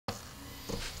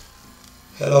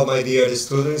Hello, my dear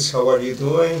students. How are you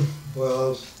doing?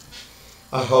 Well,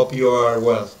 I hope you are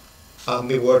well. I've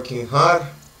been working hard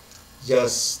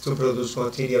just to produce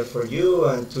material for you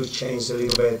and to change a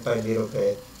little bit by little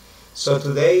bit. So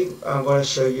today I'm going to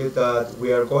show you that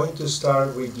we are going to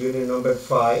start with unit number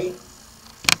 5.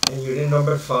 And unit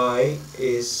number 5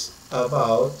 is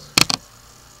about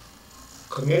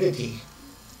community.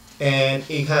 And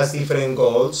it has different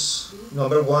goals.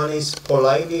 Number 1 is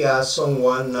politely ask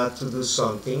someone not to do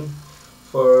something.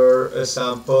 For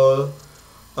example,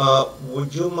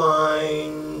 would you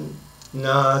mind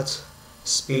not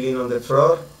spilling on the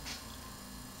floor?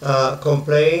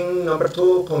 Number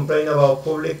 2, complain about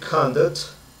public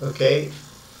conduct. Okay,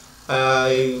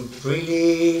 I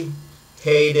really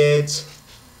hated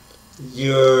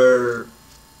your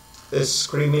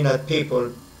screaming at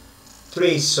people.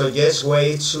 3, suggest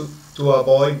ways to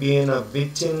avoid being a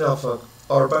victim of an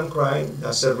urban crime.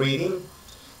 That's a reading.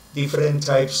 Different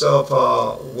types of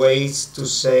ways to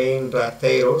saying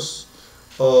rateros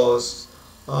or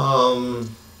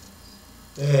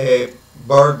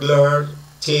burglar,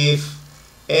 thief.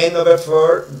 And number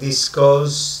 4,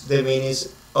 discuss the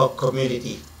meanings of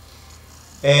community.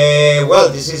 Well,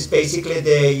 this is basically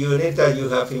the unit that you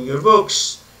have in your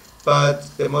books.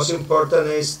 But the most important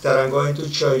is that I'm going to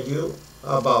show you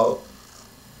about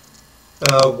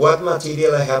what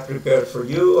material I have prepared for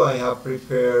you. I have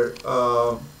prepared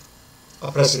a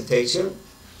presentation,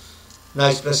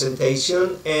 nice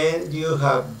presentation, and you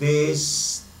have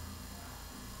these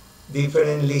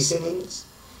different listenings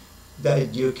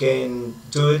that you can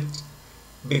do it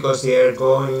because they are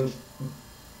going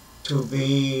to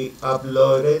be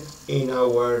uploaded in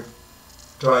our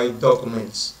Drive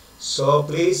documents. So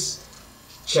please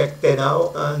check them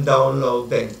out and download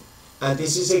them. And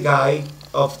this is a guide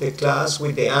of the class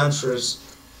with the answers.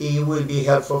 It will be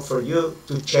helpful for you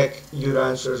to check your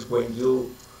answers when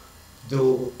you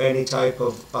do any type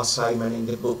of assignment in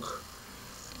the book.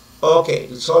 Okay,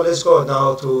 so let's go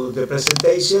now to the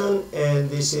presentation,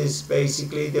 and this is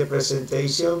basically the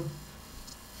presentation.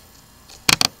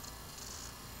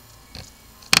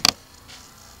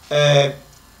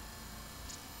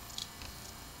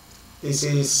 This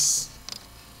is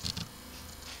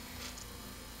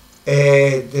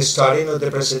the starting of the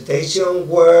presentation.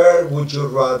 Where would you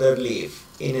rather live?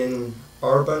 In an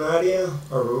urban area,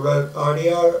 a rural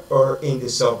area, or in the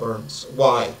suburbs?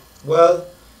 Why? Well,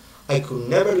 I could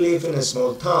never live in a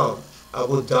small town. I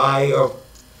would die of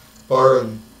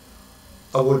burn.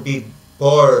 I would be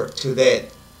bored to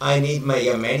death. I need my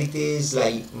amenities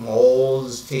like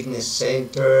malls, fitness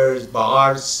centers,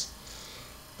 bars.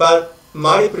 But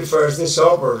Mari prefers the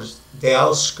suburbs, the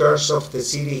outskirts of the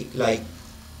city, like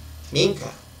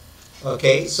Minka.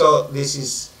 Okay, so this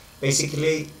is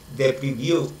basically the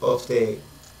preview of the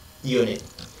unit.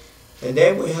 And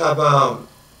then we have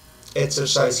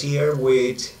exercise here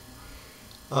with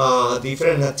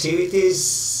different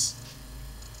activities,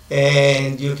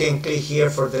 and you can click here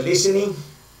for the listening,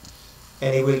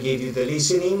 and it will give you the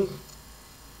listening.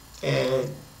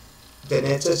 And the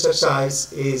next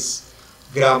exercise is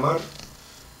grammar.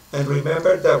 And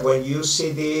remember that when you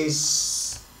see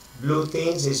these blue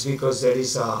things, it's because there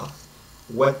is a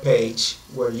web page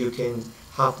where you can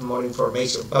have more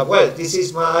information. But well, this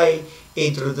is my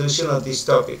introduction of this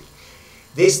topic.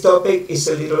 This topic is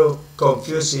a little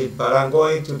confusing, but I'm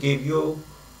going to give you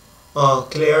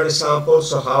clear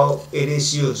examples of how it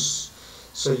is used.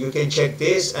 So you can check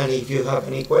this, and if you have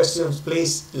any questions,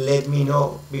 please let me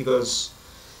know, because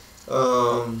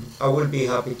I will be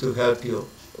happy to help you.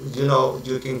 You know,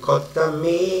 you can contact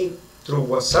me through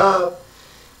WhatsApp,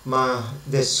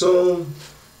 the Zoom,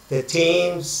 the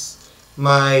Teams,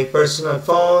 my personal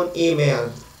phone, email,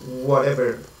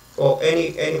 whatever, or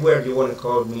anywhere you want to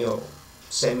call me or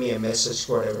send me a message,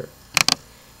 whatever.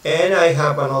 And I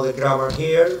have another grammar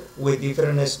here with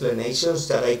different explanations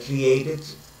that I created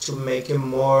to make it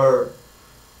more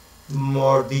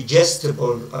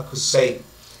digestible, I could say.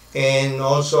 And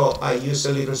also I use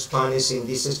a little Spanish in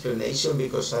this explanation,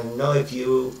 because I know if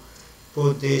you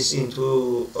put this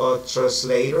into a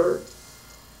translator,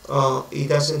 it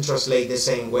doesn't translate the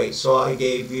same way. So I'm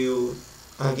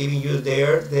giving you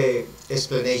there the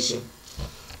explanation.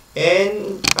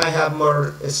 And I have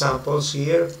more examples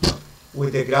here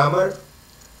with the grammar.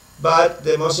 But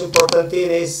the most important thing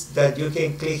is that you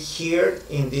can click here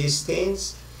in these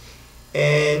things,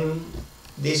 and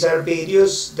these are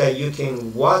videos that you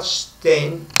can watch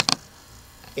then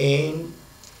in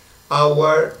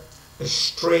our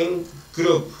stream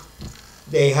group.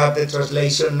 They have the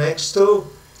translation next to,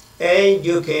 and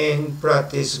you can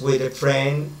practice with a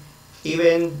friend,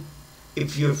 even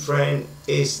if your friend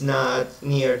is not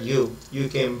near you. You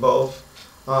can both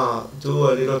do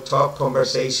a little talk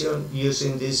conversation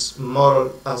using this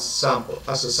model as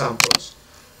samples.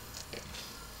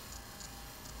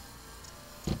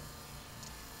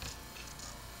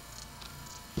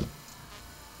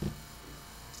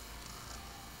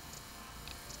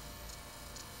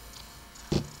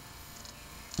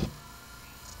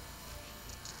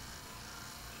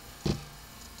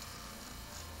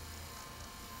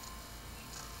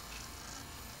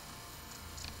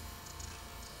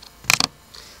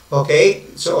 Okay,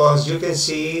 so as you can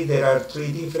see, there are three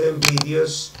different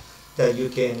videos that you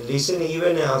can listen,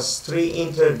 even as three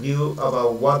interview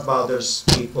about what bothers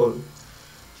people,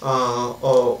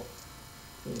 or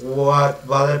what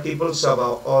bother people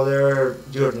about other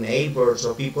your neighbors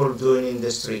or people doing in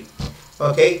the street.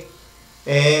 Okay,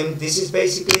 and this is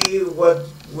basically what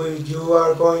you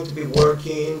are going to be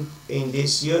working in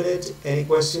this unit. Any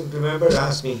question? Remember,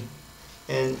 ask me,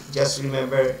 and just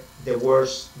remember the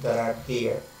words that are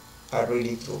here are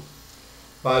really true.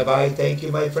 Bye bye. Thank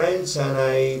you, my friends, and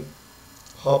I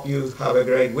hope you have a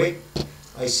great week.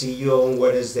 I see you on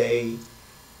Wednesday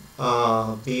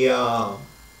via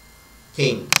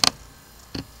Teams.